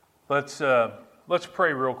Let's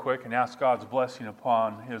pray real quick and ask God's blessing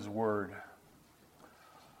upon His Word.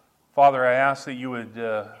 Father, I ask that you would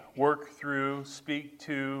work through, speak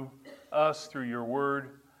to us through your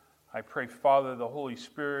Word. I pray, Father, the Holy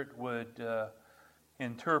Spirit would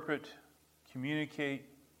interpret, communicate,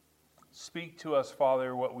 speak to us,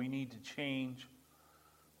 Father, what we need to change,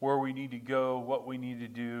 where we need to go, what we need to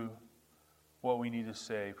do, what we need to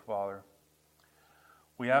say, Father.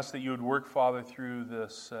 We ask that you would work, Father, through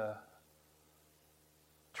this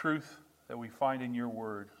truth that we find in your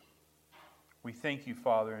word. We thank you,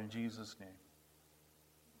 Father, in Jesus' name.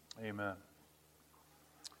 Amen.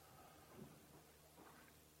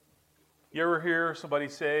 You ever hear somebody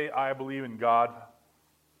say, I believe in God?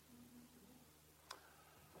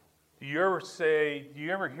 Do you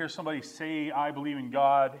ever hear somebody say, I believe in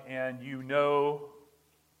God, and you know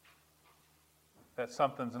that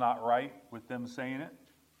something's not right with them saying it?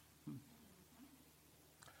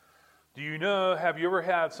 Have you ever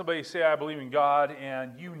had somebody say, I believe in God,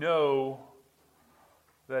 and you know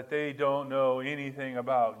that they don't know anything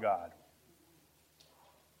about God?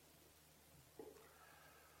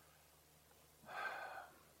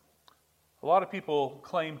 A lot of people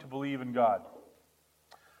claim to believe in God.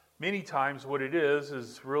 Many times what it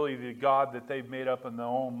is really the God that they've made up in their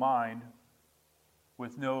own mind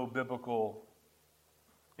with no biblical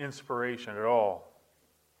inspiration at all.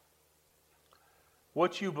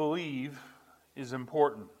 What you believe is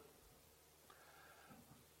important.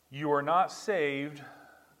 You are not saved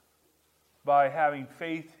by having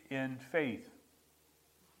faith in faith.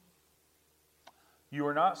 You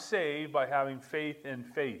are not saved by having faith in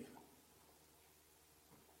faith.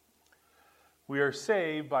 We are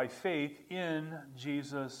saved by faith in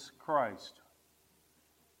Jesus Christ.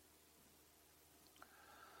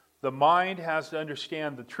 The mind has to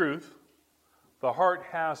understand the truth. The heart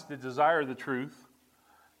has to desire the truth.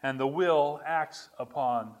 And the will acts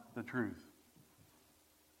upon the truth.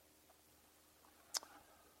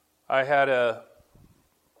 I had a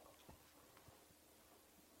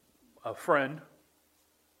friend.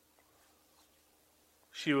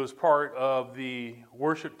 She was part of the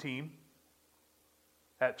worship team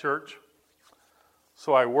at church.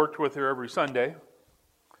 So I worked with her every Sunday.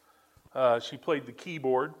 She played the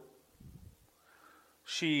keyboard.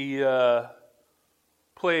 She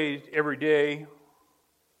played every day,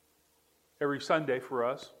 every Sunday for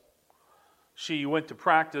us. She went to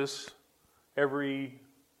practice when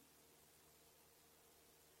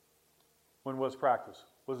was practice?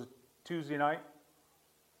 Was it Tuesday night?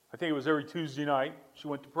 I think it was every Tuesday night she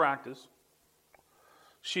went to practice.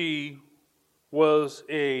 She was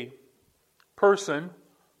a person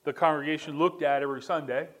the congregation looked at every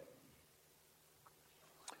Sunday.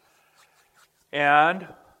 And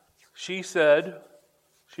she said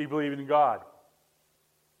she believed in God.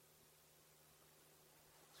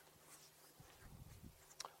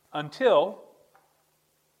 Until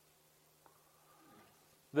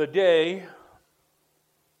the day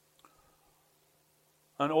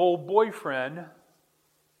an old boyfriend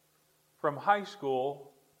from high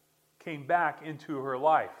school came back into her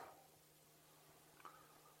life.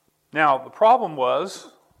 Now, the problem was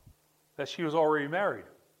that she was already married.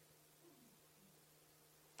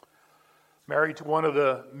 Married to one of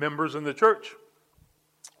the members in the church,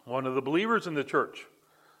 one of the believers in the church,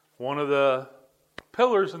 one of the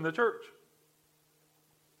pillars in the church.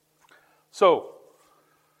 So,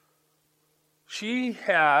 she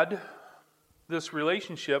had this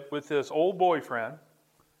relationship with this old boyfriend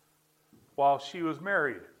while she was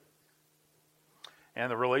married. And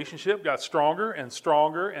the relationship got stronger and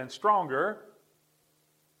stronger and stronger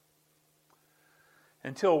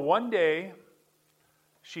until one day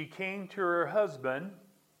she came to her husband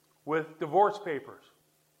with divorce papers.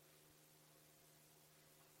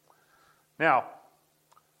 Now,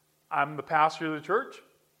 I'm the pastor of the church.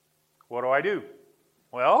 What do?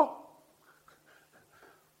 Well,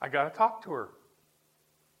 I got to talk to her.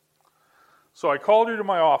 So I called her to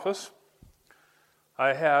my office.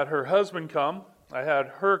 I had her husband come. I had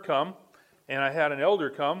her come. And I had an elder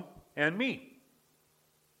come and me.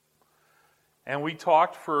 And we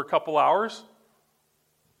talked for a couple hours.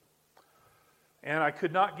 And I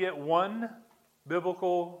could not get one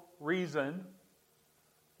biblical reason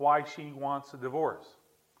why she wants a divorce.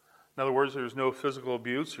 In other words, there's no physical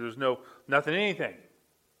abuse. There's nothing, anything.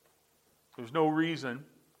 There's no reason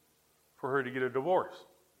for her to get a divorce.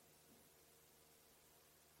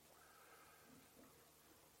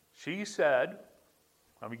 She said,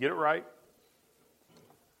 let me get it right,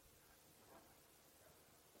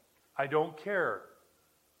 I don't care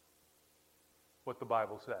what the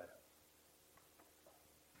Bible said.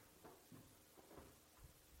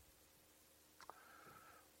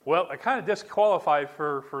 Well, I kind of disqualified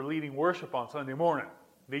for leading worship on Sunday morning,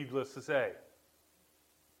 needless to say.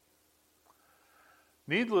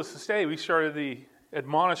 Needless to say, we started the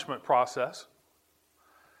admonishment process,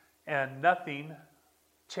 and nothing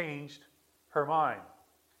changed her mind.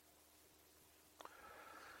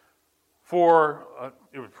 For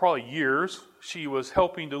it was probably years, she was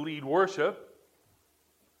helping to lead worship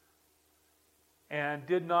and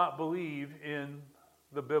did not believe in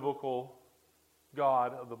the biblical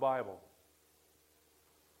God of the Bible.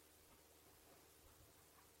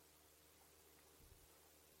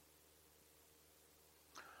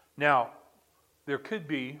 Now, there could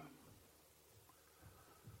be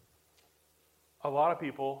a lot of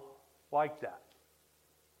people like that.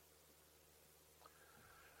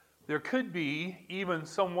 There could be even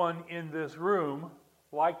someone in this room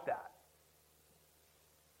like that,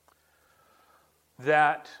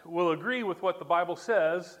 that will agree with what the Bible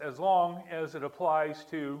says as long as it applies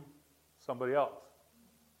to somebody else.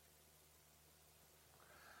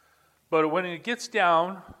 But when it gets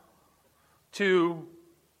down to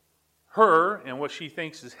her and what she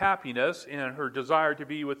thinks is happiness and her desire to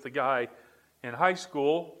be with the guy in high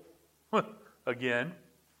school again,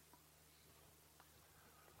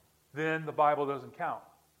 then the Bible doesn't count.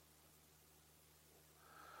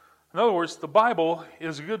 In other words, the Bible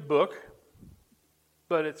is a good book,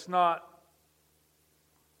 but it's not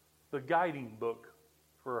the guiding book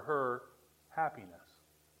for her happiness.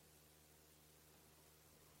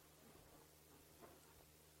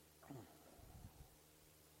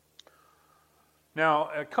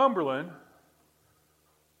 Now, at Cumberland,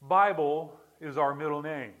 Bible is our middle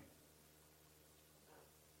name.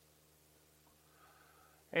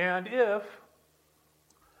 And if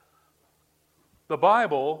the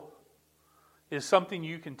Bible is something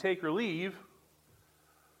you can take or leave,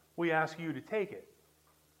 we ask you to take it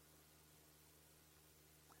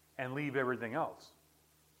and leave everything else.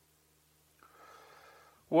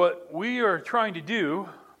 What we are trying to do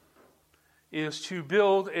is to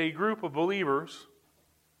build a group of believers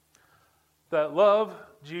that love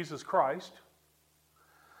Jesus Christ,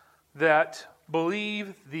 that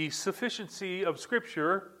believe the sufficiency of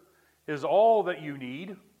Scripture is all that you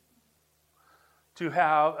need to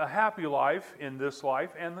have a happy life in this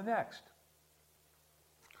life and the next.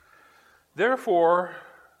 Therefore,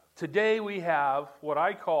 today we have what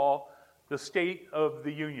I call the State of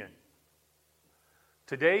the Union.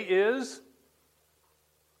 Today is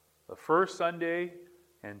the first Sunday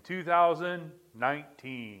in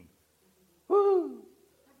 2019. Woo!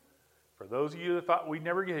 For those of you that thought we'd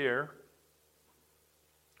never get here,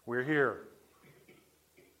 we're here.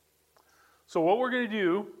 So what we're going to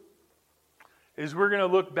do is we're going to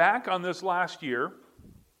look back on this last year.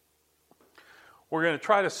 We're going to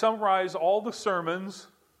try to summarize all the sermons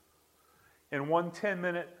in one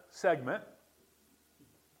 10-minute segment.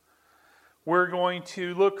 We're going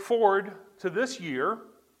to look forward to this year,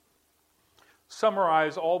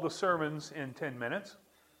 summarize all the sermons in 10 minutes.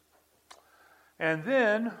 And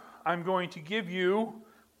then I'm going to give you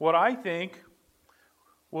what I think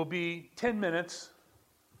will be 10 minutes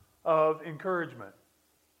of encouragement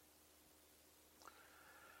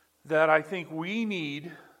that I think we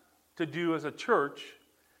need to do as a church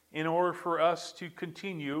in order for us to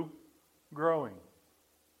continue growing.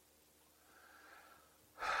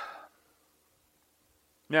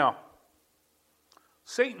 Now,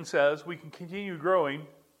 Satan says we can continue growing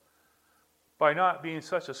by not being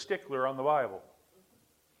such a stickler on the Bible.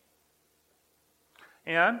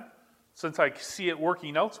 And since I see it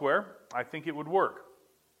working elsewhere, I think it would work.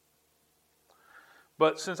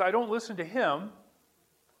 But since I don't listen to him,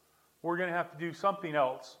 we're going to have to do something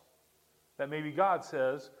else that maybe God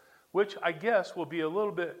says, which I guess will be a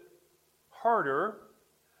little bit harder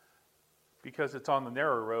because it's on the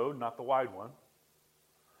narrow road, not the wide one,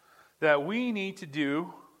 that we need to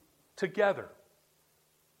do together.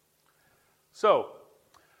 So,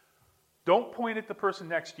 don't point at the person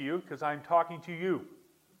next to you because I'm talking to you.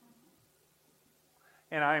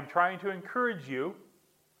 And I am trying to encourage you,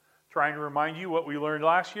 trying to remind you what we learned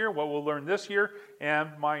last year, what we'll learn this year,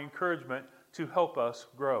 and my encouragement to help us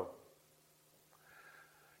grow.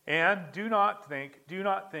 And do not think you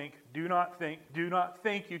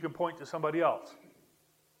can point to somebody else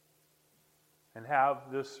and have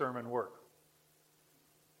this sermon work.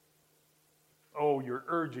 Oh, you're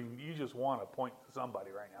urging, you just want to point to somebody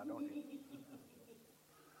right now, don't you?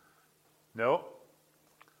 No.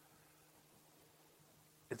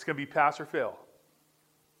 It's going to be pass or fail.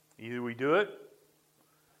 Either we do it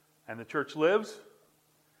and the church lives,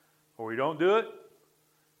 or we don't do it,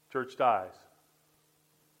 church dies.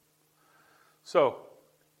 So,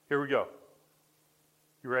 here we go.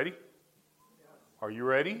 You ready? Are you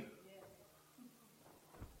ready?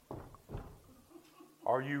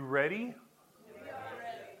 Are you ready?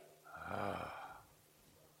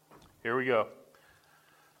 Here we go.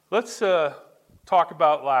 Let's talk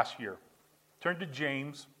about last year. Turn to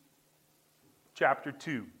James chapter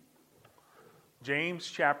 2. James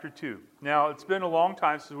chapter 2. Now, it's been a long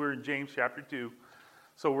time since we were in James chapter 2,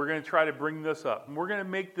 so we're going to try to bring this up. And we're going to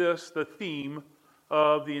make this the theme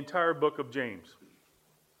of the entire book of James.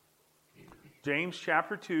 James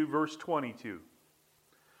chapter 2, verse 22.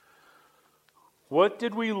 What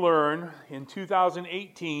did we learn in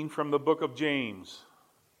 2018 from the book of James?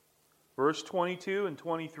 Verse 22 and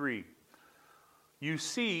 23. You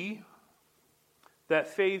see that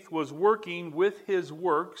faith was working with his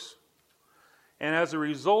works, and as a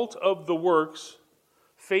result of the works,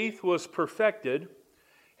 faith was perfected,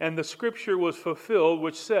 and the scripture was fulfilled,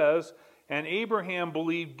 which says, and Abraham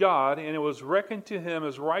believed God, and it was reckoned to him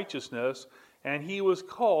as righteousness, and he was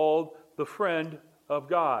called the friend of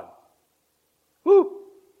God. Woo!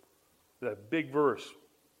 That big verse.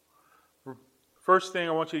 First thing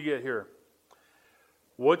I want you to get here.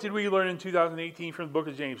 What did we learn in 2018 from the book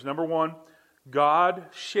of James? Number one, God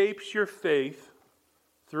shapes your faith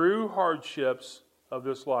through hardships of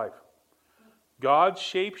this life. God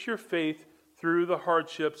shapes your faith through the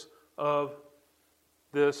hardships of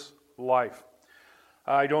this life.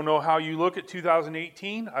 I don't know how you look at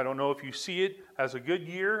 2018. I don't know if you see it as a good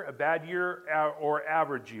year, a bad year, or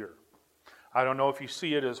average year. I don't know if you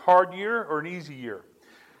see it as hard year or an easy year.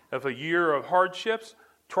 If a year of hardships,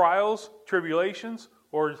 trials, tribulations,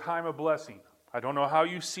 or a time of blessing. I don't know how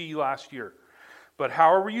you see last year. But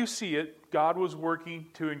however you see it, God was working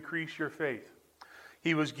to increase your faith.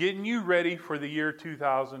 He was getting you ready for the year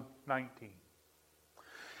 2019.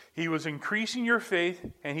 He was increasing your faith,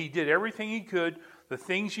 and He did everything He could. The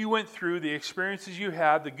things you went through, the experiences you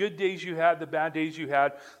had, the good days you had, the bad days you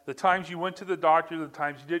had, the times you went to the doctor, the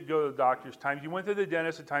times you didn't go to the doctor, the times you went to the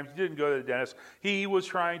dentist, the times you didn't go to the dentist. He was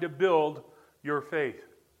trying to build your faith.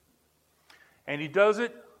 And He does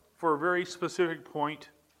it for a very specific point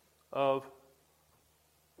of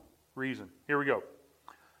reason. Here we go.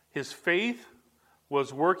 His faith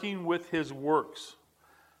was working with His works.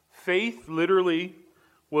 Faith literally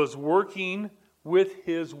was working with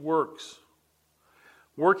His works.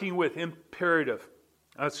 Working with, imperfect.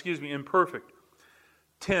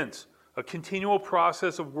 Tense, a continual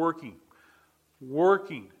process of working.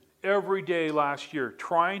 Working every day last year,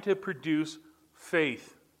 trying to produce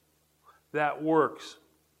faith that works.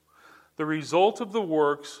 The result of the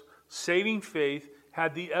works, saving faith,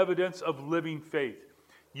 had the evidence of living faith.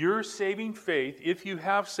 Your saving faith, if you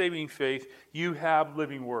have saving faith, you have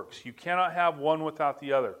living works. You cannot have one without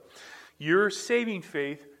the other. Your saving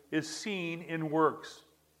faith is seen in works,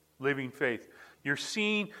 living faith.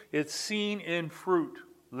 It's seen in fruit,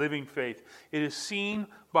 living faith. It is seen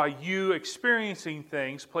by you experiencing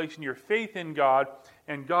things, placing your faith in God,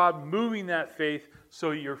 and God moving that faith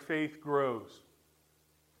so your faith grows.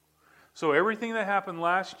 So everything that happened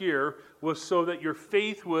last year was so that your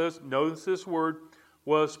faith was, notice this word,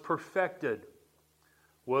 was perfected.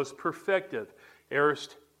 Was perfected.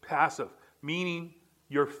 Aorist passive, meaning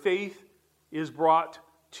your faith is brought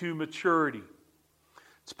to maturity.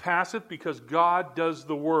 It's passive because God does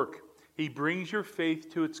the work. He brings your faith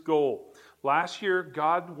to its goal. Last year,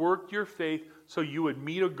 God worked your faith so you would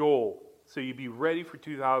meet a goal, so you'd be ready for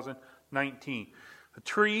 2019. A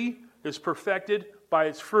tree is perfected by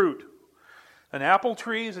its fruit. An apple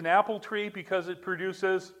tree is an apple tree because it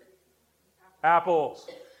produces apples.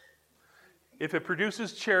 If it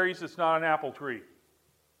produces cherries, it's not an apple tree.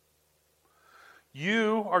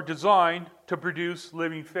 You are designed to produce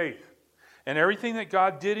living faith. And everything that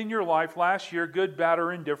God did in your life last year, good, bad,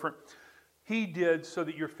 or indifferent, He did so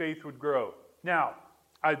that your faith would grow. Now,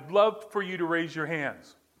 I'd love for you to raise your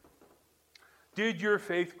hands. Did your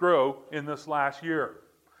faith grow in this last year?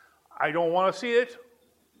 I don't want to see it,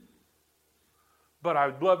 but I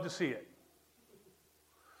would love to see it.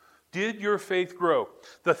 Did your faith grow?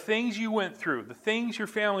 The things you went through, the things your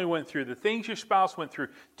family went through, the things your spouse went through,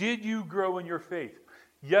 did you grow in your faith?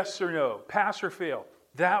 Yes or no? Pass or fail?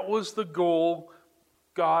 That was the goal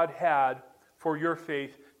God had for your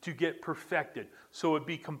faith, to get perfected, so it'd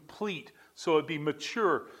be complete, so it'd be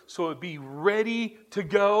mature, so it'd be ready to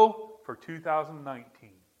go for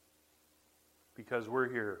 2019. Because we're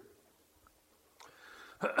here.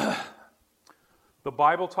 The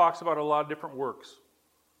Bible talks about a lot of different works.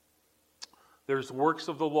 There's works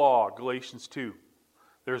of the law, Galatians 2.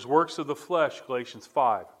 There's works of the flesh, Galatians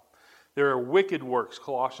 5. There are wicked works,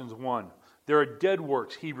 Colossians 1. There are dead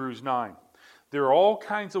works, Hebrews 9. There are all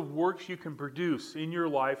kinds of works you can produce in your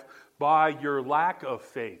life by your lack of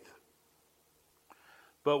faith.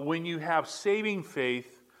 But when you have saving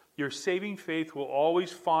faith, your saving faith will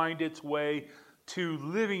always find its way to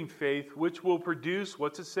living faith, which will produce,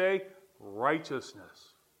 what's it say?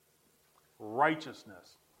 Righteousness.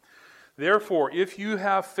 Righteousness. Therefore, if you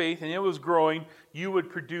have faith and it was growing, you would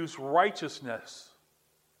produce righteousness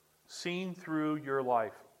seen through your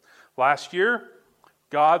life. Last year,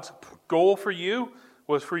 God's goal for you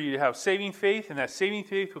was for you to have saving faith, and that saving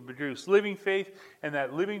faith would produce living faith, and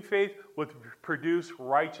that living faith would produce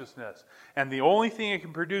righteousness. And the only thing that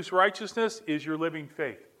can produce righteousness is your living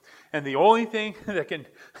faith. And the only thing that can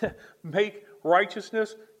make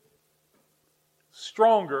righteousness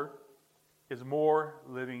stronger is more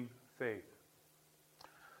living faith.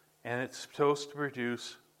 And it's supposed to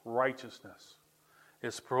produce righteousness.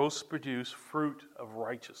 It's supposed to produce fruit of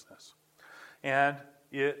righteousness. And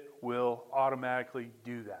it will automatically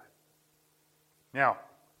do that. Now,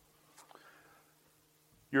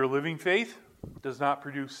 your living faith does not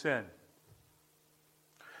produce sin.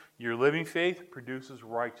 Your living faith produces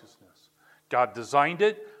righteousness. God designed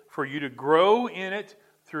it for you to grow in it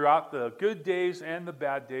throughout the good days and the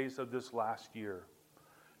bad days of this last year.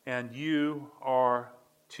 And you are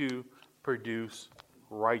to produce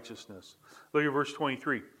righteousness. Look at verse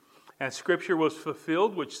 23. And Scripture was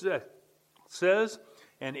fulfilled, which says,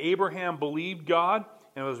 and Abraham believed God,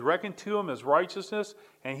 and it was reckoned to him as righteousness,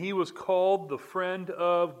 and he was called the friend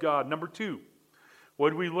of God. Number 2,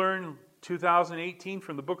 what did we learn in 2018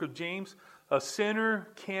 from the book of James? A sinner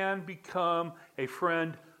can become a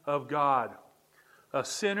friend of God. A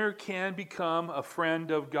sinner can become a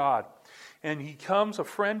friend of God. And he becomes a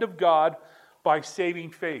friend of God by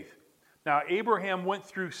saving faith. Now, Abraham went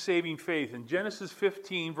through saving faith. In Genesis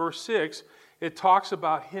 15, verse 6, it talks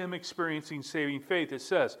about him experiencing saving faith. It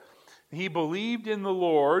says, he believed in the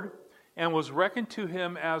Lord and was reckoned to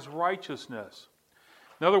him as righteousness.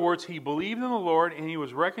 In other words, he believed in the Lord and he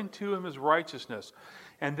was reckoned to him as righteousness.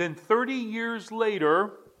 And then 30 years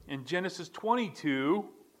later, in Genesis 22,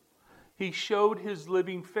 he showed his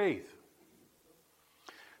living faith.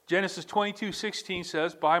 Genesis 22:16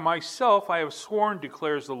 says, by myself I have sworn,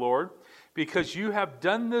 declares the Lord, because you have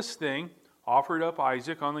done this thing, offered up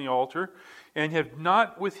Isaac on the altar, and have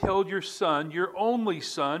not withheld your son, your only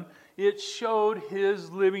son. It showed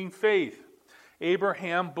his living faith.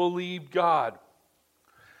 Abraham believed God.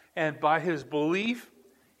 And by his belief,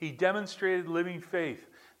 he demonstrated living faith.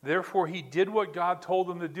 Therefore, he did what God told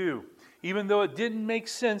him to do. Even though it didn't make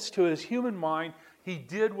sense to his human mind, he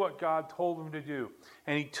did what God told him to do.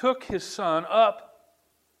 And he took his son up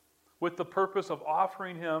with the purpose of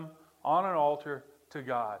offering him on an altar to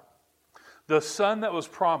God. The son that was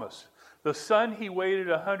promised. The son he waited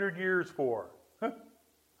 100 years for.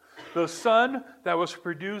 The son that was to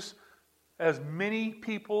produce as many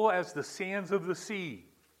people as the sands of the sea.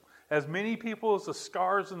 As many people as the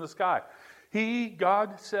stars in the sky.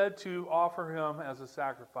 God said to offer him as a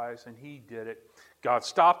sacrifice, and he did it. God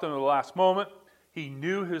stopped him at the last moment. He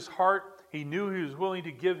knew his heart. He knew he was willing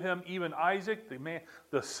to give him even Isaac,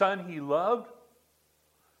 the son he loved,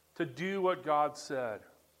 to do what God said.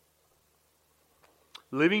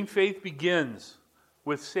 Living faith begins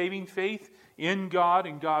with saving faith in God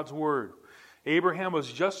and God's Word. Abraham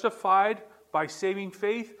was justified by saving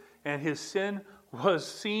faith, and his sin was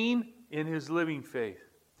seen in his living faith.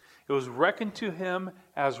 It was reckoned to him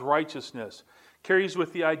as righteousness. Carries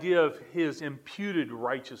with the idea of his imputed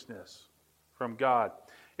righteousness from God.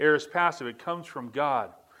 Aorist passive, it comes from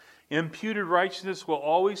God. Imputed righteousness will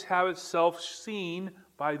always have itself seen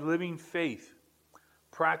by living faith.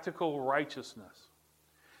 Practical righteousness.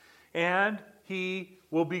 And he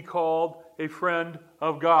will be called a friend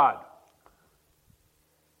of God.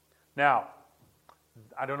 Now,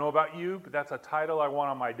 I don't know about you, but that's a title I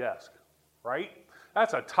want on my desk, right?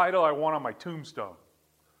 That's a title I want on my tombstone.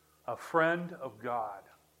 A friend of God.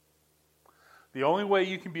 The only way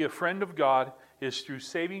you can be a friend of God is through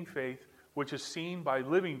saving faith, which is seen by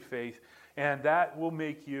living faith, and that will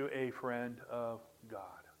make you a friend of God.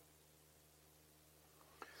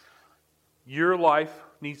 Your life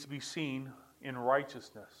needs to be seen in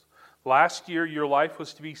righteousness. Last year, your life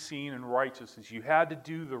was to be seen in righteousness. You had to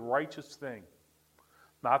do the righteous thing,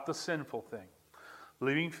 not the sinful thing.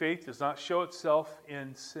 Living faith does not show itself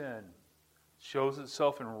in sin. It shows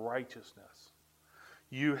itself in righteousness.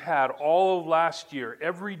 You had all of last year,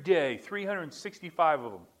 every day, 365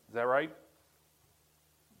 of them. Is that right?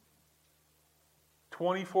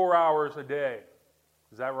 24 hours a day.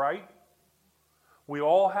 Is that right? We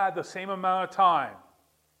all had the same amount of time.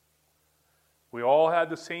 We all had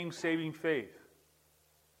the same saving faith.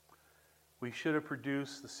 we should have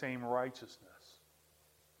produced the same righteousness.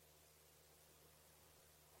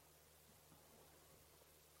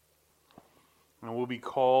 And we'll be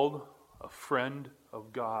called a friend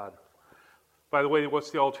of God. By the way, what's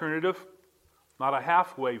the alternative? Not a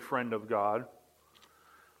halfway friend of God,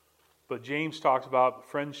 but James talks about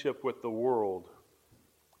friendship with the world.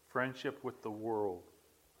 Friendship with the world.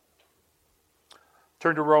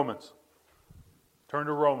 Turn to Romans. Turn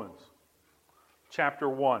to Romans. Chapter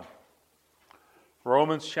 1.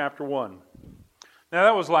 Romans chapter 1. Now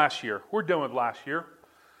that was last year. We're done with last year.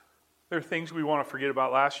 There are things we want to forget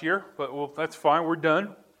about last year, but well, that's fine. We're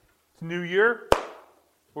done. It's a new year.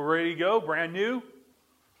 We're ready to go. Brand new.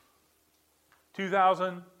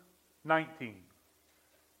 2019.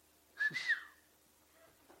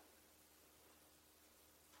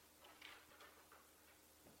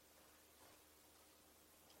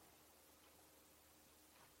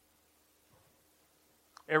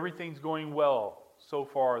 Everything's going well so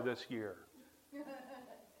far this year.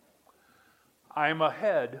 I'm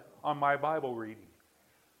ahead on my Bible reading.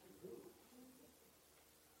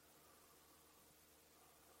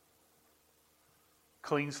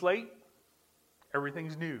 Clean slate.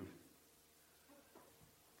 Everything's new.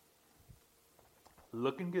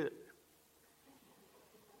 Looking good.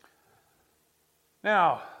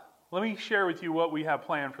 Now, let me share with you what we have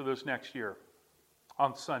planned for this next year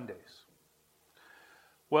on Sundays.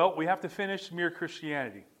 Well, we have to finish Mere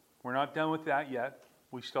Christianity. We're not done with that yet.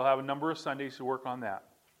 We still have a number of Sundays to work on that.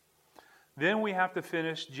 Then we have to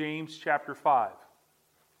finish James chapter 5.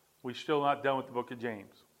 We're still not done with the book of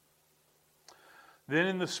James. Then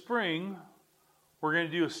in the spring, we're going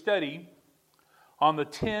to do a study on the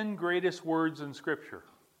 10 greatest words in Scripture.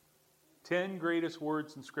 10 greatest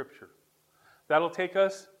words in Scripture. That'll take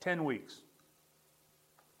us 10 weeks.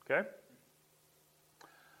 Okay?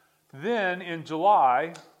 Then in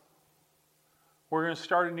July, we're going to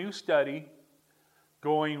start a new study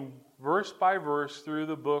going verse by verse through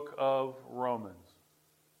the book of Romans.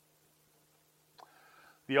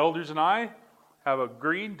 The elders and I have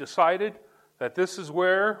agreed, decided that this is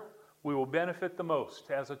where we will benefit the most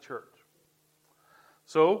as a church.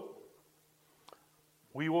 So,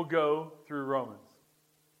 we will go through Romans.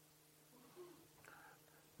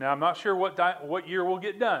 Now, I'm not sure what year we'll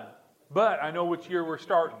get done, but I know which year we're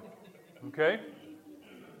starting. Okay?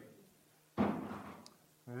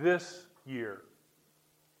 This year,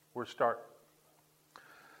 we're starting.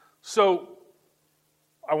 So,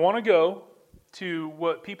 I want to go to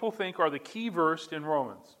what people think are the key verse in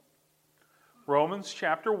Romans. Romans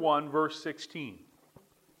chapter 1, verse 16.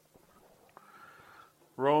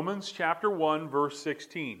 Romans chapter 1, verse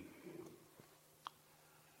 16.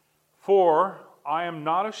 For I am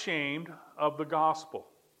not ashamed of the gospel,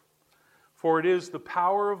 for it is the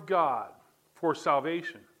power of God for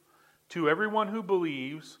salvation to everyone who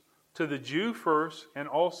believes, to the Jew first, and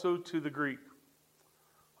also to the Greek.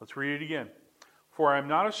 Let's read it again. For I am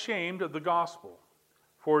not ashamed of the gospel,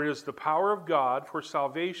 for it is the power of God for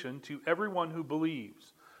salvation to everyone who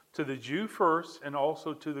believes, to the Jew first, and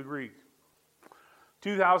also to the Greek.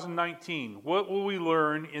 2019. What will we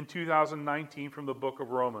learn in 2019 from the book of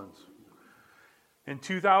Romans? In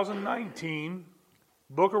 2019,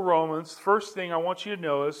 book of Romans, first thing I want you to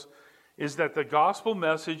notice is that the gospel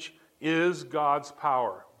message is God's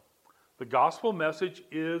power. The gospel message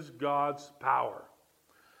is God's power.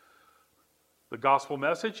 The gospel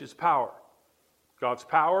message is power. God's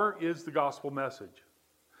power is the gospel message.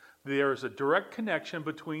 There is a direct connection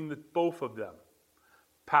between both of them.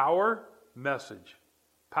 Power, message.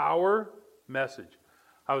 Power, message.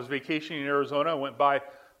 I was vacationing in Arizona. I went by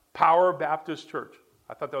Power Baptist Church.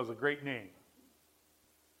 I thought that was a great name.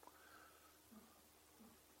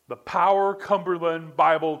 The Power Cumberland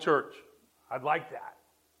Bible Church. I'd like that.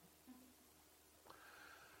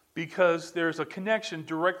 Because there's a connection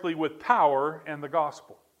directly with power and the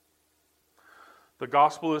gospel. The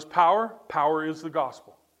gospel is power. Power is the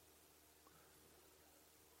gospel.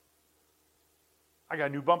 I got a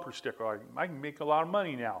new bumper sticker. I can make a lot of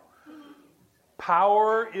money now.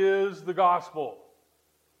 Power is the gospel.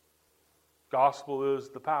 Gospel is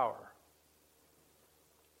the power.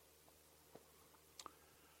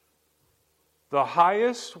 The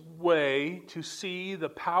highest way to see the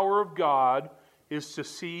power of God is to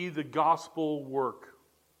see the gospel work.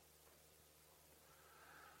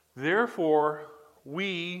 Therefore,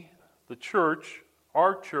 we, the church,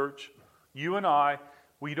 our church, you and I,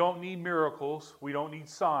 we don't need miracles, we don't need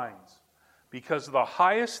signs. Because the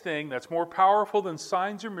highest thing that's more powerful than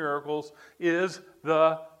signs or miracles is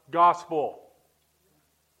the gospel.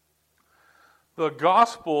 The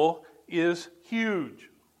gospel is huge.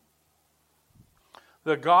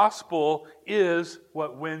 The gospel is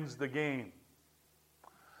what wins the game.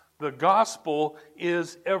 The gospel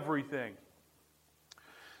is everything.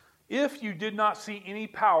 If you did not see any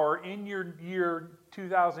power in your year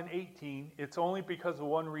 2018, it's only because of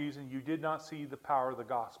one reason: you did not see the power of the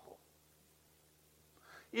gospel.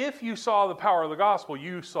 If you saw the power of the gospel,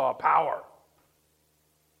 you saw power.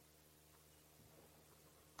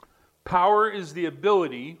 Power is the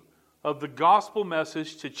ability of the gospel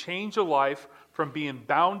message to change a life from being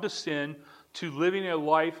bound to sin to living a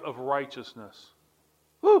life of righteousness.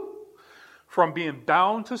 Woo! From being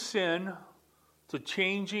bound to sin to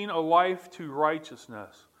changing a life to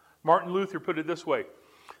righteousness. Martin Luther put it this way: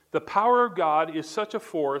 the power of God is such a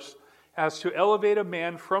force as to elevate a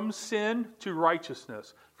man from sin to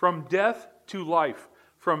righteousness, from death to life,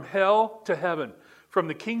 from hell to heaven, from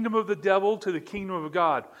the kingdom of the devil to the kingdom of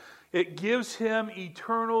God. It gives him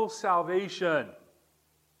eternal salvation.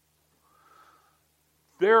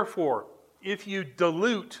 Therefore, if you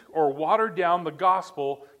dilute or water down the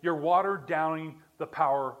gospel, you're watered downing the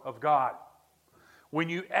power of God. When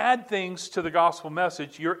you add things to the gospel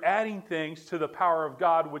message, you're adding things to the power of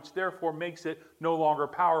God, which therefore makes it no longer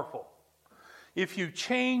powerful. If you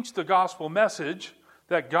change the gospel message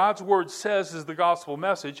that God's word says is the gospel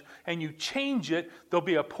message, and you change it, there'll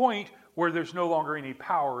be a point where there's no longer any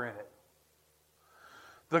power in it.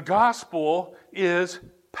 The gospel is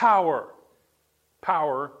power.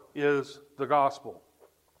 Power is the gospel.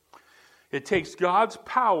 It takes God's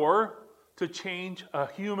power to change a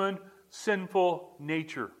human sinful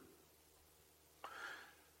nature.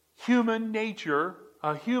 Human nature,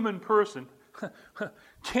 a human person,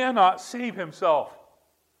 cannot save himself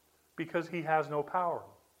because he has no power.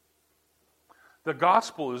 The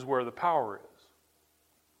gospel is where the power is.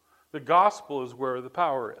 The gospel is where the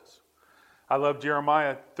power is. I love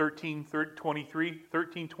Jeremiah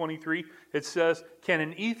 13:23. It says, "Can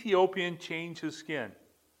an Ethiopian change his skin?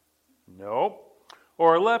 No.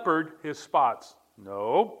 Or a leopard his spots?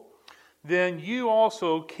 No. Then you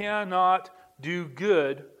also cannot do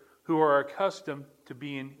good who are accustomed to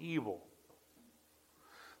being evil."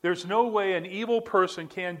 There's no way an evil person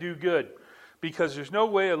can do good, because there's no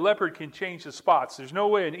way a leopard can change his spots. There's no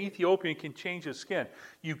way an Ethiopian can change his skin.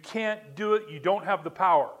 You can't do it. You don't have the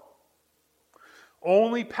power.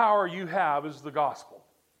 Only power you have is the gospel,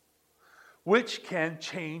 which can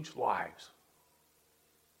change lives,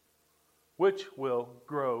 which will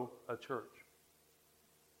grow a church.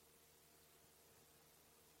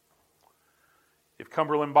 If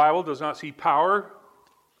Cumberland Bible does not see power,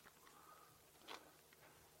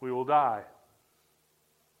 we will die.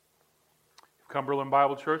 If Cumberland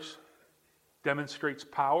Bible Church demonstrates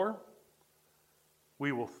power,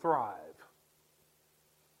 we will thrive.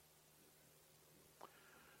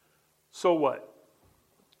 So what?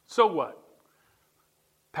 So what?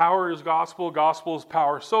 Power is gospel, gospel is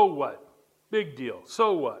power. So what? Big deal.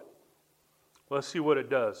 So what? Let's see what it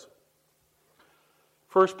does.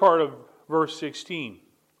 First part of verse 16.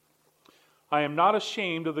 I am not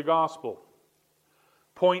ashamed of the gospel.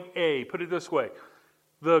 Point A, put it this way.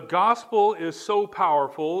 The gospel is so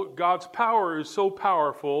powerful, God's power is so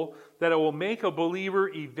powerful, that it will make a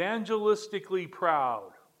believer evangelistically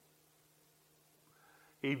proud.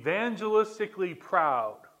 Evangelistically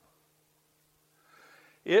proud.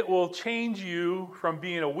 It will change you from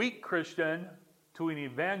being a weak Christian to an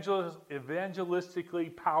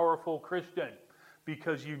evangelistically powerful Christian,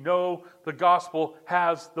 because you know the gospel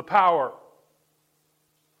has the power.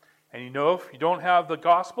 And you know, if you don't have the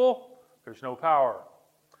gospel, there's no power.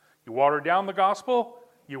 You water down the gospel,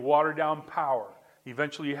 you water down power.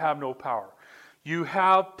 Eventually you have no power. You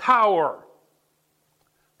have power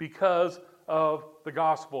because of the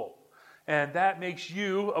gospel. And that makes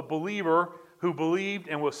you a believer who believed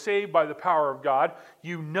and was saved by the power of God.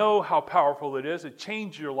 You know how powerful it is. It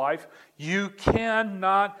changed your life. You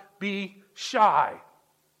cannot be shy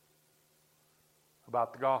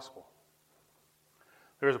about the gospel.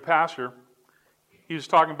 There's a pastor. He was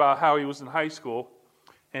talking about how he was in high school,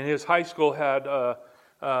 and his high school had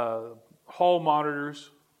hall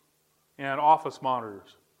monitors and office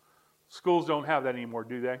monitors. Schools don't have that anymore,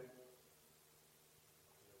 do they?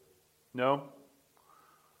 No?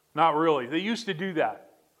 Not really. They used to do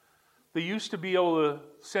that. They used to be able to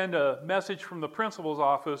send a message from the principal's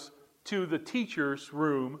office to the teacher's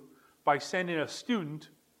room by sending a student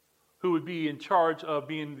who would be in charge of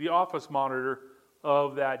being the office monitor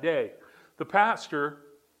of that day. The pastor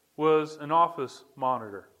was an office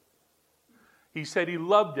monitor. He said he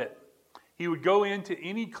loved it. He would go into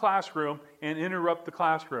any classroom and interrupt the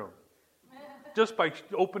classroom just by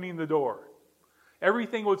opening the door.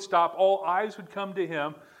 Everything would stop. All eyes would come to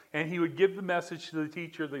him. and he would give the message to the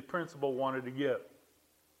teacher the principal wanted to give.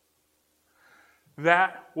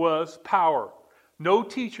 That was power. No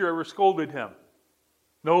teacher ever scolded him.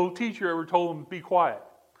 No teacher ever told him to be quiet.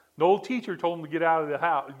 No teacher told him to get out of the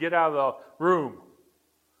house, get out of the room.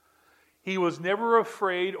 He was never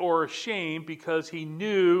afraid or ashamed because he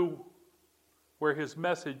knew where his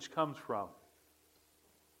message comes from.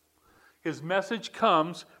 His message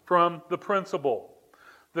comes from the principle.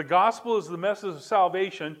 The gospel is the message of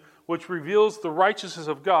salvation, which reveals the righteousness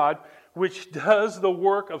of God, which does the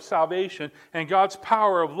work of salvation, and God's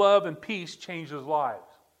power of love and peace changes lives.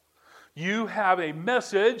 You have a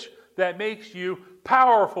message that makes you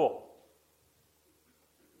powerful.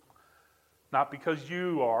 Not because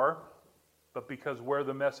you are, but because where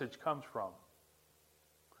the message comes from.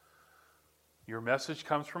 Your message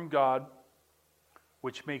comes from God,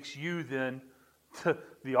 which makes you then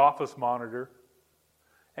the office monitor,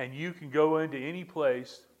 and you can go into any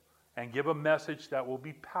place and give a message that will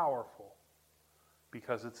be powerful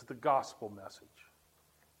because it's the gospel message.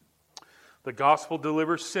 The gospel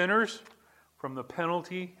delivers sinners from the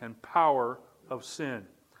penalty and power of sin.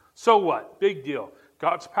 So what? Big deal.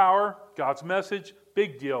 God's power, God's message,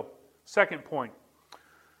 big deal. Second point.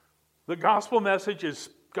 The gospel message is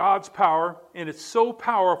God's power, and it's so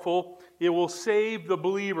powerful, it will save the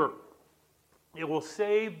believer. It will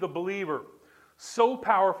save the believer. So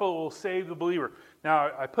powerful, it will save the believer. Now,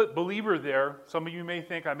 I put believer there. Some of you may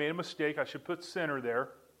think I made a mistake. I should put sinner there.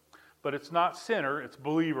 But it's not sinner, it's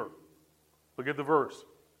believer. Look at the verse.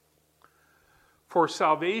 For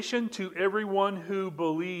salvation to everyone who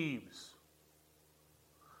believes.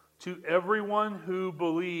 To everyone who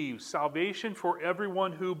believes. Salvation for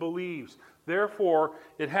everyone who believes. Therefore,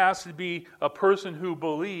 it has to be a person who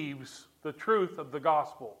believes the truth of the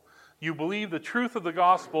gospel. You believe the truth of the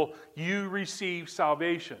gospel, you receive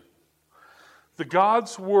salvation. The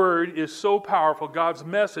God's word is so powerful, God's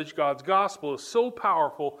message, God's gospel is so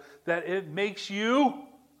powerful that it makes you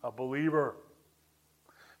a believer.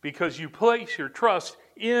 Because you place your trust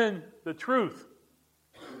in the truth.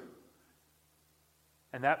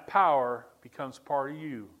 And that power becomes part of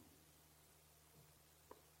you.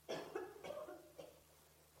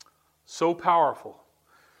 So powerful.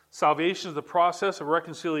 Salvation is the process of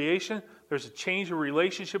reconciliation. There's a change of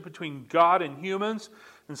relationship between God and humans.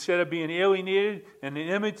 Instead of being alienated and in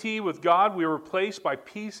enmity with God, we are replaced by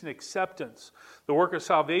peace and acceptance. The work of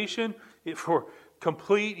salvation for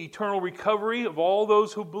complete eternal recovery of all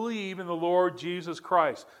those who believe in the Lord Jesus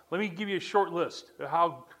Christ. Let me give you a short list of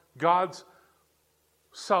how God's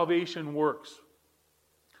salvation works.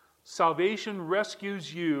 Salvation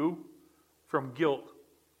rescues you from guilt,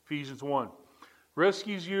 Ephesians 1.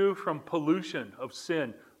 Rescues you from pollution of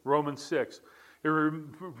sin, Romans 6. It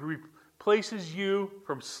replaces you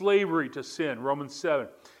from slavery to sin, Romans 7.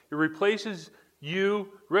 It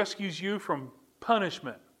rescues you from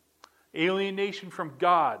punishment, alienation from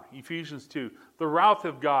God, Ephesians 2. The wrath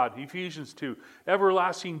of God, Ephesians 2.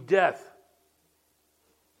 Everlasting death.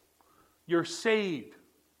 You're saved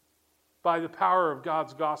by the power of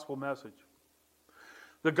God's gospel message.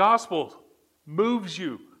 The gospel moves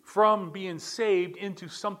you from being saved into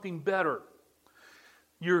something better.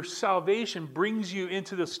 Your salvation brings you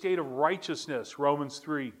into the state of righteousness, Romans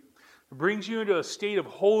 3. It brings you into a state of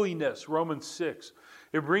holiness, Romans 6.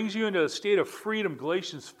 It brings you into a state of freedom,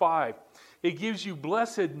 Galatians 5. It gives you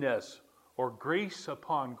blessedness or grace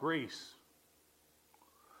upon grace.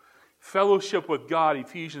 Fellowship with God,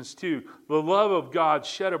 Ephesians 2. The love of God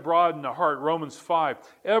shed abroad in the heart, Romans 5.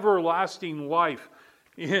 Everlasting life,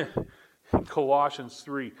 Colossians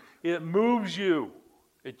 3. It moves you.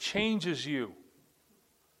 It changes you.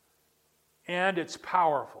 And it's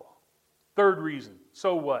powerful. Third reason.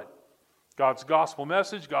 So what? God's gospel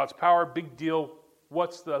message, God's power, big deal.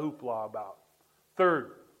 What's the hoopla about?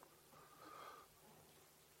 Third.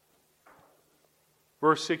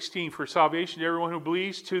 Verse 16. For salvation to everyone who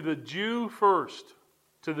believes, to the Jew first.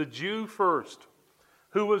 To the Jew first.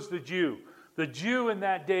 Who was the Jew? The Jew in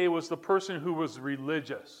that day was the person who was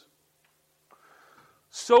religious.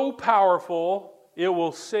 So powerful, it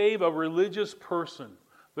will save a religious person.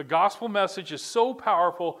 The gospel message is so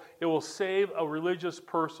powerful, it will save a religious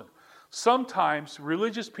person. Sometimes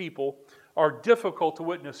religious people are difficult to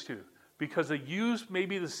witness to because they use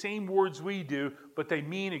maybe the same words we do, but they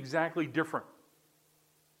mean exactly different.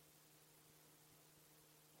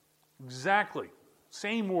 Exactly.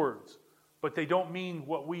 Same words, but they don't mean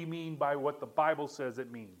what we mean by what the Bible says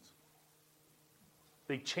it means.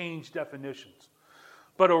 They change definitions.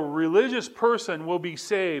 But a religious person will be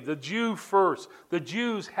saved. The Jew first. The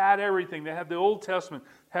Jews had everything. They had the Old Testament,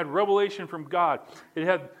 had revelation from God. It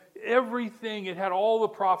had everything. It had all the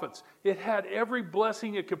prophets. It had every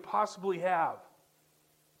blessing it could possibly have.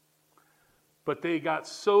 But they got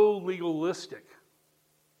so legalistic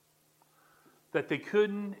that they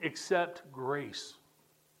couldn't accept grace.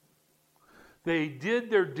 They did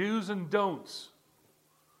their do's and don'ts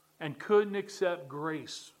and couldn't accept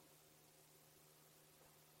grace.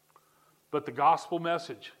 But the gospel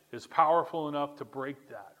message is powerful enough to break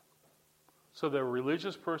that, so that a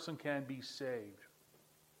religious person can be saved.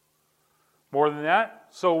 More than that,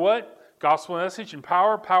 so what? Gospel message and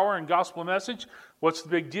power, power and gospel message. What's the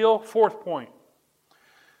big deal? Fourth point.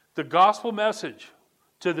 The gospel message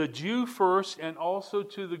to the Jew first and also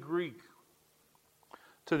to the Greek.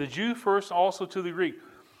 To the Jew first, also to the Greek.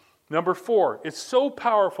 Number 4, it's so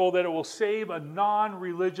powerful that it will save a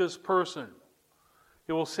non-religious person.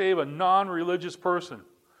 It will save a non-religious person.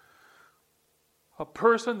 A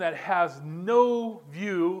person that has no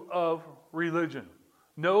view of religion,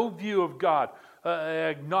 no view of God,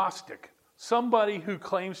 agnostic, somebody who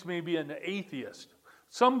claims to be an atheist,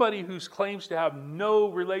 somebody who claims to have no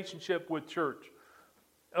relationship with church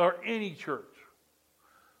or any church,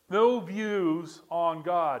 no views on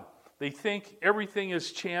God. They think everything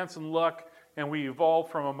is chance and luck and we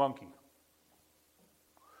evolved from a monkey.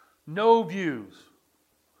 No views.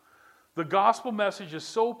 The gospel message is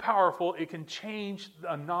so powerful, it can change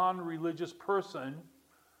a non-religious person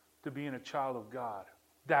to being a child of God.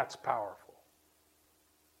 That's powerful.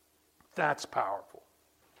 That's powerful.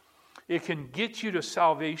 It can get you to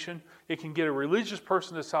salvation. It can get a religious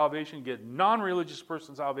person to salvation, get a non-religious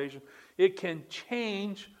person to salvation. It can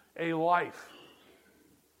change a life.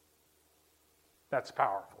 That's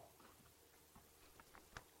powerful.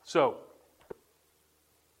 So,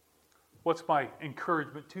 what's my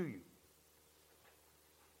encouragement to you?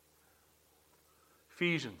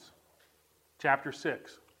 Ephesians chapter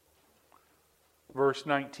 6, verse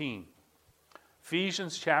 19.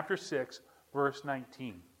 Ephesians chapter 6, verse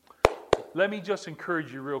 19. Let me just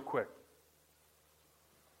encourage you real quick.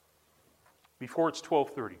 Before it's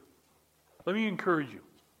 12:30. Let me encourage you.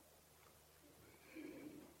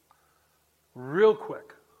 Real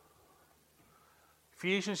quick.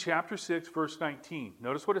 Ephesians chapter 6, verse 19.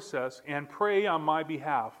 Notice what it says. And pray on my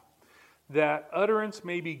behalf, that utterance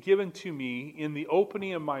may be given to me in the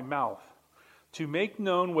opening of my mouth, to make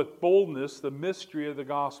known with boldness the mystery of the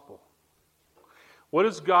gospel. What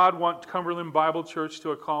does God want Cumberland Bible Church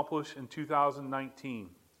to accomplish in 2019?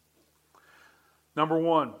 Number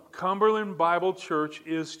 1, Cumberland Bible Church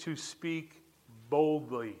is to speak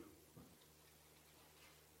boldly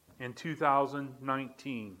in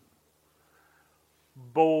 2019.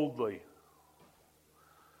 Boldly.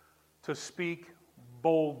 To speak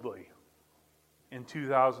boldly in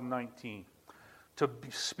 2019. To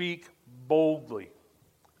speak boldly.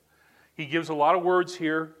 He gives a lot of words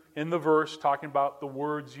here in the verse talking about the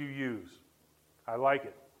words you use. I like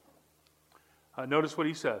it. Notice what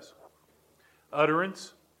he says.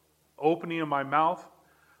 Utterance, opening of my mouth,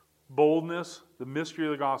 boldness, the mystery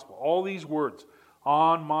of the gospel. All these words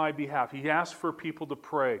on my behalf. He asks for people to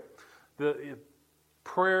pray.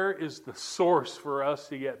 Prayer is the source for us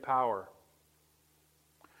to get power.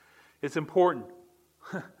 It's important.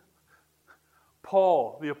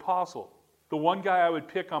 Paul, the apostle, the one guy I would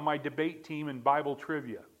pick on my debate team in Bible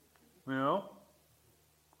trivia,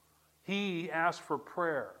 he asked for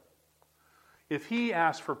prayer. If he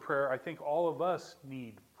asked for prayer, I think all of us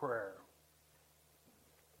need prayer.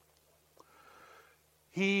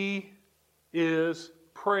 He is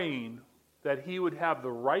praying that he would have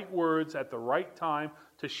the right words at the right time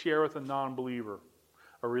to share with a non-believer,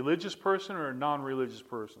 a religious person or a non-religious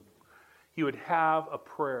person. He would have a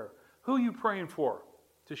prayer. Who are you praying for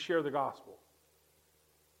to share the gospel?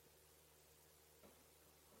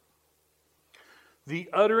 The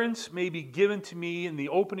utterance may be given to me in the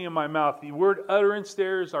opening of my mouth. The word utterance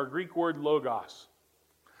there is our Greek word logos.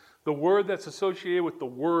 The word that's associated with the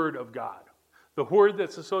Word of God. The word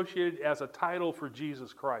that's associated as a title for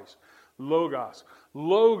Jesus Christ. Logos.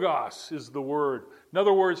 Logos is the word. In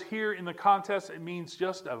other words, here in the context, it means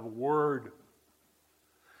just a word.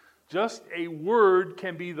 Just a word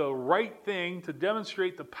can be the right thing to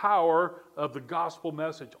demonstrate the power of the gospel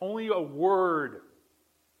message. Only a word.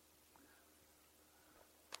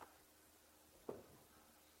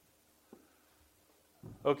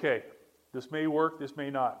 Okay, this may work, this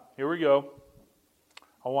may not. Here we go.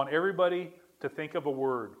 I want everybody to think of a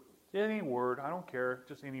word. Any word, I don't care,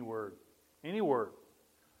 just any word. Any word.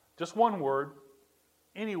 Just one word,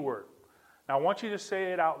 any word. Now I want you to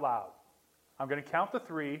say it out loud. I'm going to count to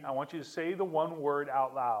 3. I want you to say the one word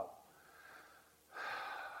out loud.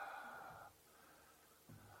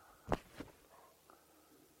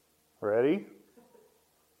 Ready?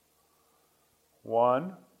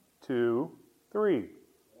 1, 2, 3.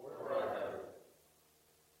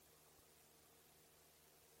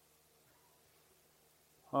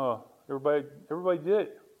 Everybody did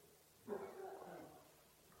it.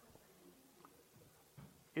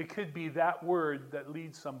 It could be that word that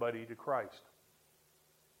leads somebody to Christ.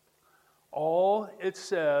 All it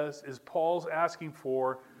says is Paul's asking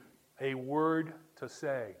for a word to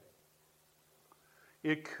say.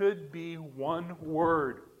 It could be one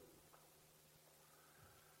word.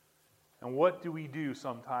 And what do we do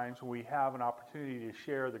sometimes when we have an opportunity to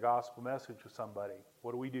share the gospel message with somebody?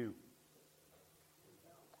 What do?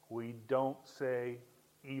 We don't say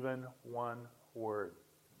even one word.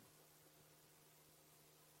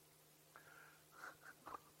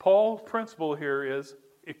 Paul's principle here is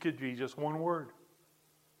it could be just one word.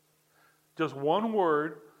 Just one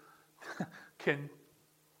word can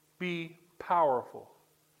be powerful.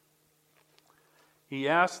 He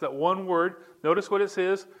asks that one word, notice what it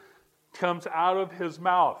says, comes out of his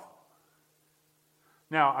mouth.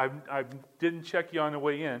 Now, I didn't check you on the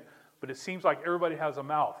way in, but it seems like everybody has a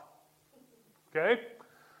mouth. Okay?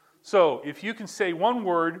 So, if you can say one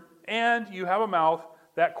word and you have a mouth,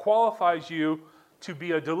 that qualifies you to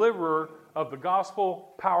be a deliverer of the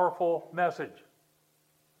gospel powerful message.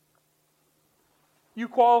 You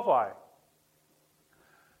qualify.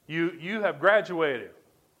 You have graduated.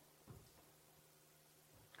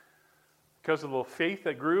 Because of the faith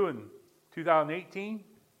that grew in 2018,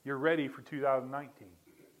 you're ready for 2019.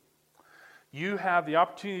 You have the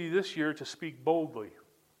opportunity this year to speak boldly.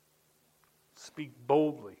 Speak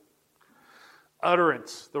boldly.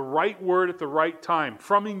 Utterance, the right word at the right time,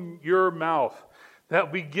 from your mouth. That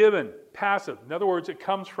will be given. Passive. In other words, it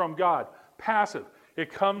comes from God. Passive.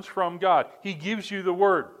 It comes from God. He gives you the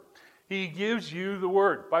word. He gives you the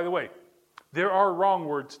word. By the way, there are wrong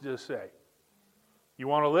words to say. You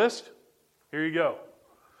want a list? Here you go.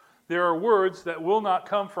 There are words that will not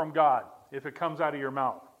come from God if it comes out of your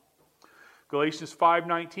mouth. Galatians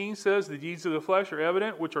 5:19 says, the deeds of the flesh are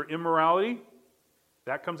evident, which are immorality.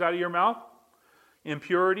 That comes out of your mouth.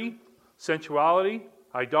 Impurity, sensuality,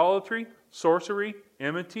 idolatry, sorcery,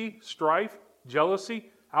 enmity, strife,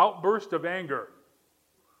 jealousy, outburst of anger.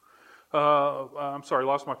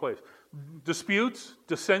 Lost my place. Disputes,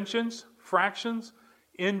 dissensions, fractions,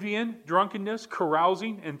 envying, drunkenness,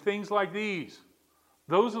 carousing, and things like these.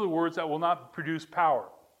 Those are the words that will not produce power.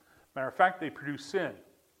 Matter of fact, they produce sin.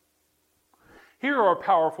 Here are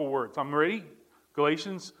powerful words. I'm ready.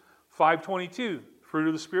 Galatians 5:22. Fruit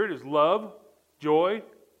of the Spirit is love, joy,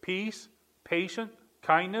 peace, patience,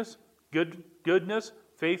 kindness, goodness,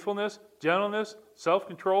 faithfulness, gentleness,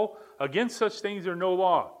 self-control. Against such things there are no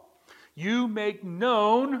law. You make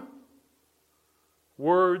known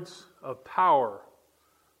words of power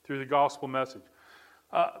through the gospel message.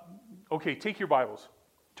 Okay, take your Bibles.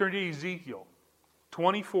 Turn to Ezekiel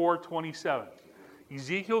 24:27.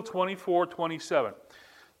 Ezekiel 24:27.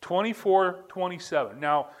 24:27.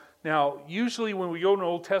 Now, usually when we go to an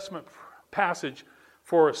Old Testament passage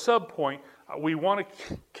for a subpoint, we want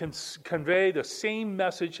to convey the same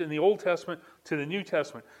message in the Old Testament to the New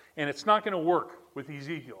Testament. And it's not going to work with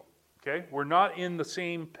Ezekiel. Okay? We're not in the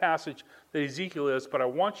same passage that Ezekiel is, but I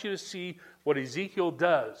want you to see what Ezekiel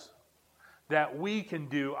does that we can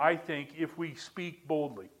do, I think, if we speak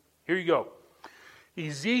boldly. Here you go.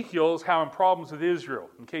 Ezekiel is having problems with Israel.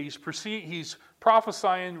 Okay, he's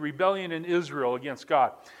prophesying rebellion in Israel against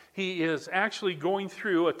God. He is actually going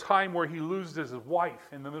through a time where he loses his wife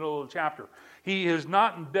in the middle of the chapter. He is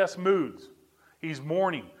not in best moods. He's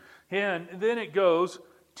mourning. And then it goes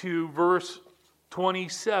to verse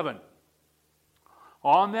 27.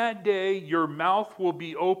 On that day, your mouth will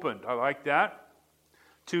be opened. I like that.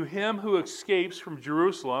 To him who escapes from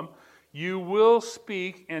Jerusalem, you will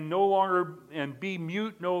speak and be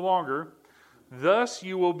mute no longer. Thus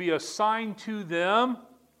you will be a sign to them,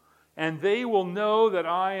 and they will know that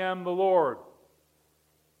I am the Lord.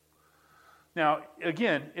 Now,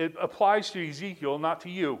 again, it applies to Ezekiel, not to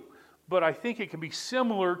you. But I think it can be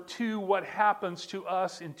similar to what happens to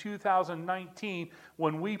us in 2019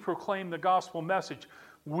 when we proclaim the gospel message.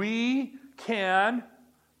 We can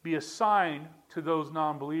be a sign to those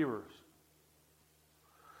non-believers.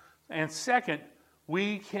 And second,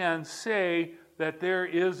 we can say that there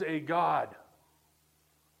is a God,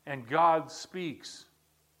 and God speaks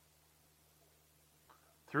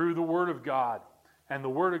through the Word of God. And the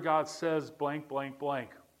Word of God says blank, blank, blank.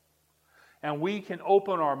 And we can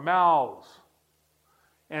open our mouths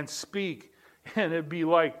and speak, and it'd be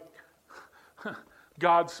like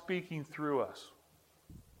God speaking through us.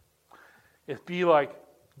 It'd be like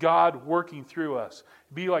God working through us.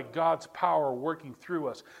 Be like God's power working through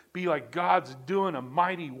us. Be like God's doing a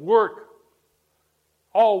mighty work.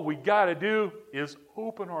 All we got to do is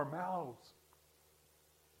open our mouths.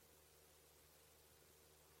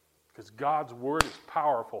 Because God's word is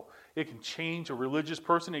powerful. It can change a religious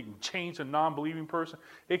person. It can change a non-believing person.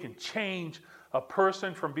 It can change a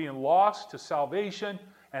person from being lost to salvation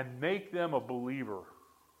and make them a believer.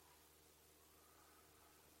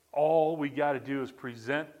 All we got to do is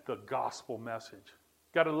present the gospel message.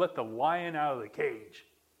 Got to let the lion out of the cage.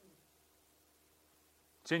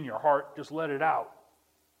 It's in your heart. Just let it out.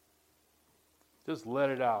 Just let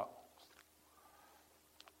it out.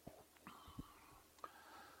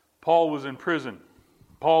 Paul was in prison.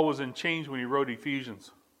 Paul was in chains when he wrote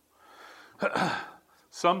Ephesians.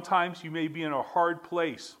 Sometimes you may be in a hard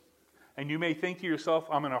place, and you may think to yourself,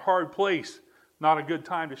 I'm in a hard place, not a good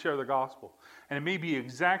time to share the gospel. And it may be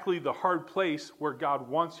exactly the hard place where God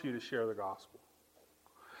wants you to share the gospel.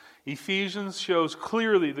 Ephesians shows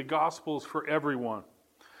clearly the gospel is for everyone,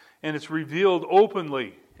 and it's revealed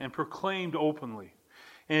openly and proclaimed openly.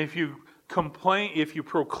 And if you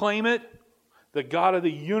proclaim it, the God of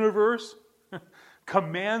the universe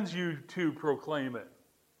commands you to proclaim it.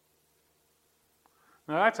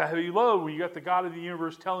 Now that's a heavy load when you got the God of the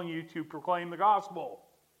universe telling you to proclaim the gospel.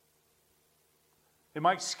 It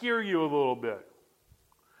might scare you a little bit.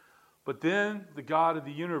 But then the God of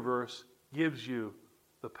the universe gives you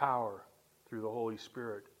the power through the Holy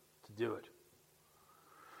Spirit to do it.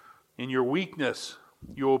 In your weakness,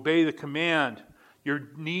 you obey the command. You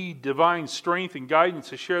need divine strength and guidance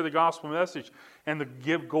to share the gospel message and to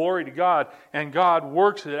give glory to God. And God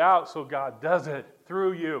works it out, so God does it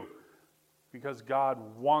through you. Because God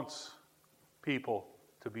wants people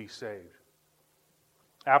to be saved.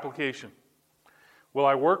 Application. Will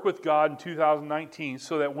I work with God in 2019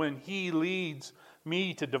 so that when He leads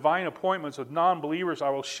me to divine appointments with non-believers, I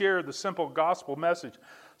will share the simple gospel message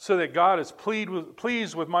so that God is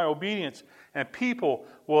pleased with my obedience and people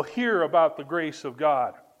will hear about the grace of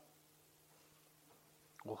God.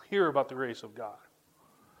 Will hear about the grace of God.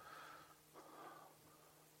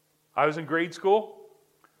 I was in grade school.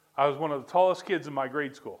 I was one of the tallest kids in my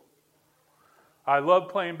grade school. I loved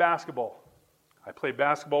playing basketball. I played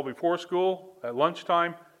basketball before school, at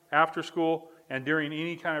lunchtime, after school, and during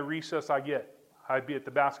any kind of recess I get. I'd be at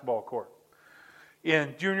the basketball court.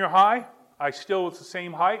 In junior high, I still was the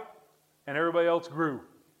same height, and everybody else grew.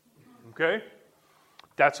 Okay?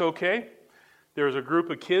 That's okay. There was a group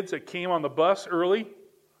of kids that came on the bus early,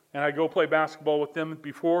 and I'd go play basketball with them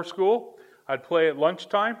before school. I'd play at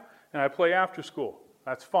lunchtime, and I'd play after school.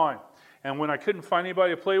 That's fine. And when I couldn't find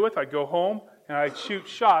anybody to play with, I'd go home, and I'd shoot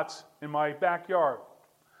shots in my backyard.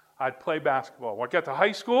 I'd play basketball. When I got to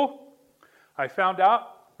high school, I found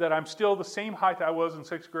out that I'm still the same height I was in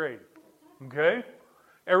 6th grade. Okay?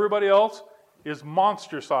 Everybody else is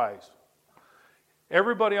monster size.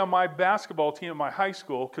 Everybody on my basketball team at my high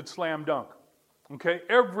school could slam dunk. Okay?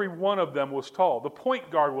 Every one of them was tall. The point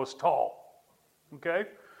guard was tall. Okay?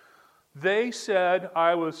 They said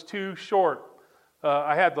I was too short.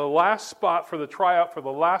 I had the last spot for the tryout for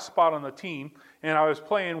the last spot on the team, and I was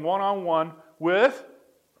playing one-on-one with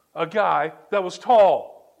a guy that was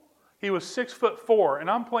tall. He was 6'4", and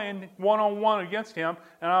I'm playing one-on-one against him,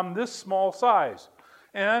 and I'm this small size.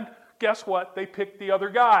 And guess what? They picked the other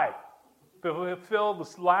guy to fill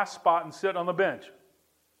the last spot and sit on the bench.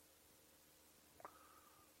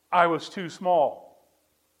 I was too small.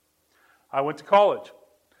 I went to college.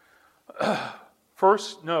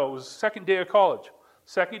 It was the second day of college.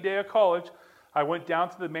 Second day of college, I went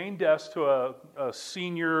down to the main desk to a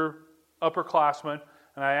senior upperclassman,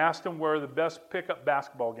 and I asked him where the best pickup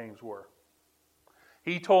basketball games were.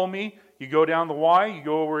 He told me, you go down the Y, you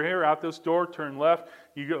go over here, out this door, turn left,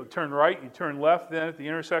 you go turn right, you turn left, then at the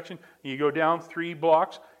intersection, and you go down 3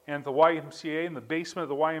 blocks, and at the YMCA, in the basement of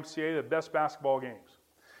the YMCA, the best basketball games.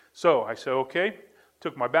 So I said, okay,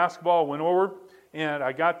 took my basketball, went over, and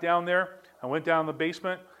I got down there. I went down in the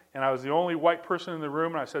basement, and I was the only white person in the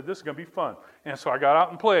room, and I said, this is going to be fun. And so I got out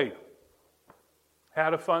and played.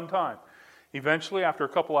 Had a fun time. Eventually, after a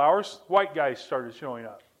couple hours, white guys started showing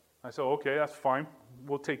up. I said, okay, that's fine.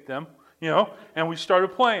 We'll take them, and we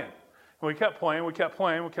started playing. And we kept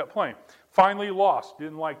playing. Finally lost.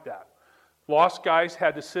 Didn't like that. Lost guys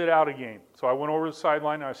had to sit out a game. So I went over to the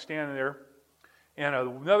sideline, and I was standing there, and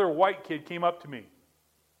another white kid came up to me.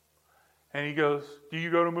 And he goes, do you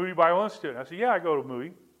go to Moody Bible Institute? And I said, yeah, I go to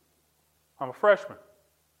Moody. I'm a freshman.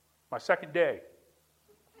 My second day.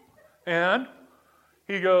 And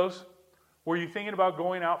he goes, were you thinking about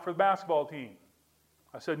going out for the basketball team?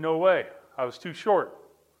 I said, no way. I was too short.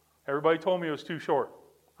 Everybody told me I was too short.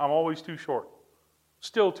 I'm always too short.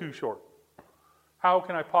 Still too short. How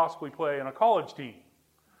can I possibly play in a college team?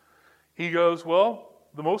 He goes, well,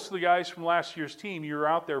 most of the guys from last year's team you were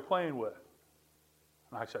out there playing with.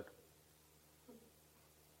 And I said,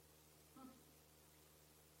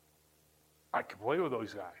 I can play with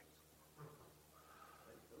those guys.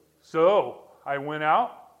 So I went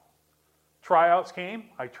out. Tryouts came.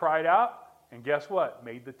 I tried out. And guess what?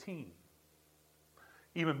 Made the team.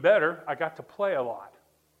 Even better, I got to play a lot.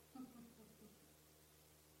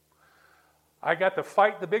 I got to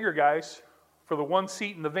fight the bigger guys for the one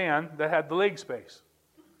seat in the van that had the leg space.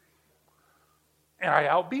 And I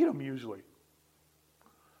outbeat them usually.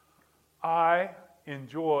 I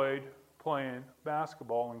enjoyed playing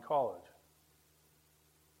basketball in college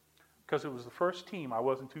because it was the first team I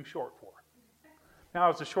wasn't too short for. Now I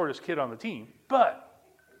was the shortest kid on the team, but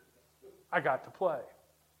I got to play.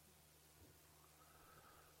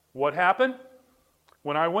 What happened?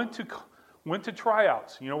 When I went to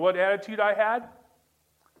tryouts, you know what attitude I had?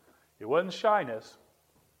 It wasn't shyness.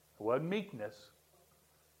 It wasn't meekness.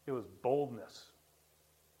 It was boldness.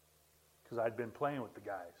 Because I'd been playing with the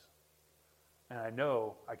guys. And I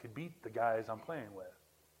know I could beat the guys I'm playing with.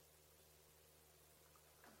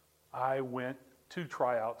 I went to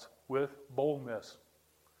tryouts with boldness.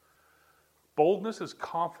 Boldness is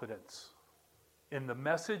confidence in the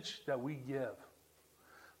message that we give.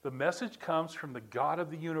 The message comes from the God of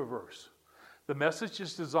the universe. The message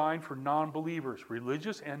is designed for non-believers,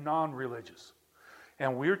 religious and non-religious.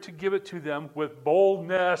 And we're to give it to them with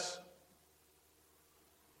boldness.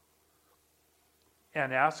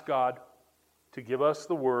 And ask God to give us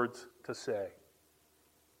the words to say.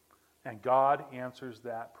 And God answers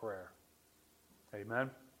that prayer. Amen?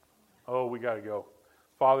 Oh, we got to go.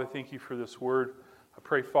 Father, thank you for this word. I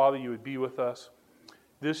pray, Father, you would be with us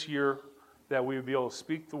this year, that we would be able to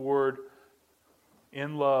speak the word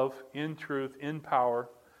in love, in truth, in power,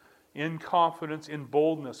 in confidence, in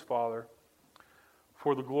boldness, Father,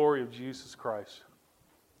 for the glory of Jesus Christ.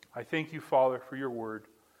 I thank you, Father, for your word.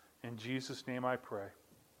 In Jesus' name I pray.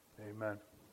 Amen.